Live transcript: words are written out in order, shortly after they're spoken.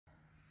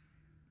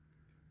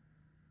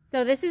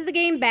So this is the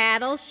game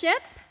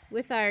Battleship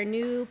with our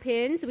new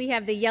pins. We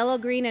have the yellow,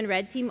 green, and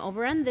red team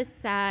over on this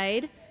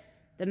side.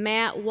 The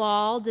mat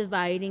wall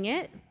dividing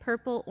it.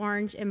 Purple,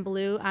 orange, and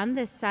blue on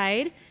this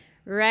side.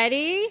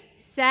 Ready,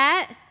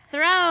 set,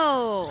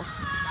 throw.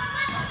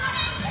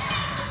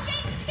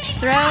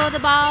 Throw the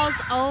balls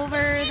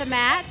over the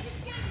mat.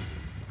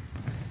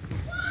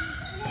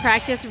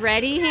 Practice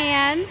ready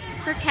hands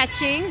for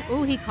catching.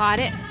 Ooh, he caught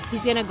it.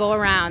 He's gonna go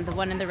around, the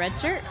one in the red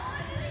shirt.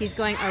 He's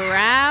going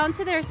around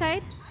to their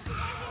side,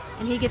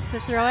 and he gets to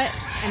throw it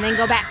and then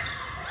go back.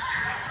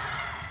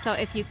 So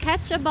if you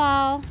catch a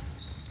ball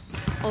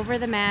over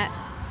the mat,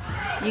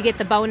 you get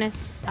the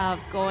bonus of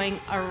going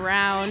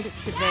around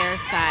to their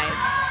side.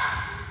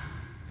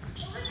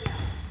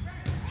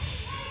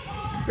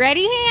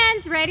 Ready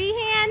hands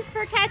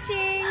for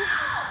catching.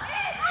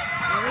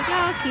 There we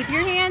go, keep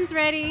your hands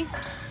ready.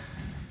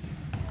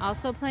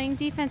 Also playing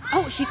defense.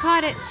 Oh, she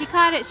caught it, she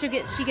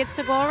gets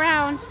to go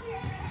around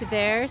to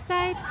their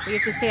side. We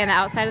have to stay on the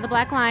outside of the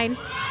black line.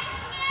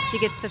 She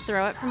gets to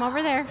throw it from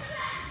over there.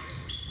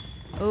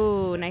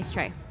 Ooh, nice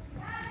try.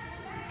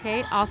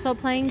 Okay, also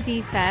playing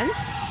defense.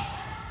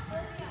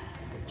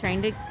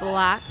 Trying to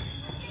block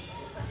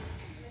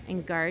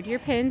and guard your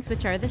pins,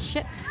 which are the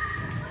ships.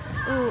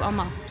 Ooh,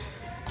 almost.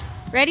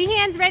 Ready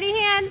hands, ready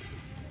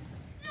hands.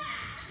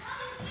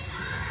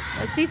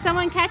 Let's see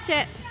someone catch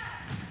it.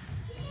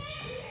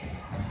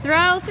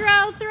 Throw,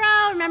 throw,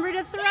 throw. Remember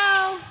to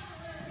throw.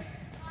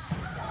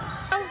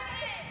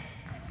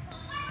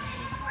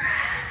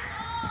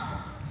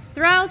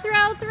 Throw,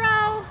 throw,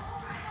 throw.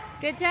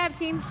 Good job,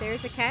 team.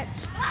 There's a catch.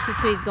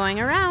 So he's going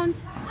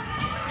around.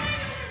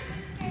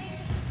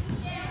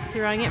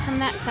 Throwing it from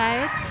that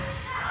side.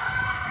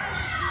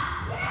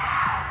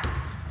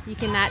 You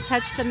cannot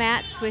touch the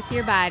mats with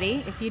your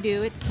body. If you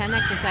do, it's 10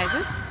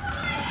 exercises.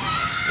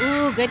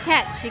 Ooh, good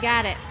catch. She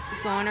got it. She's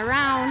going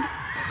around.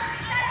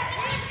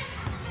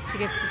 She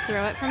gets to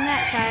throw it from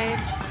that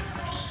side.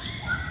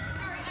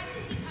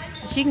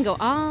 She can go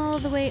all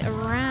the way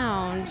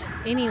around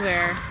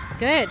anywhere.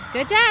 Good.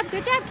 Good job.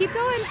 Good job. Keep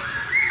going.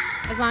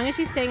 As long as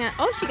she's staying on...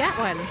 Oh, she got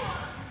one.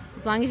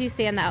 As long as you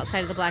stay on the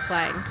outside of the black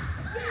line.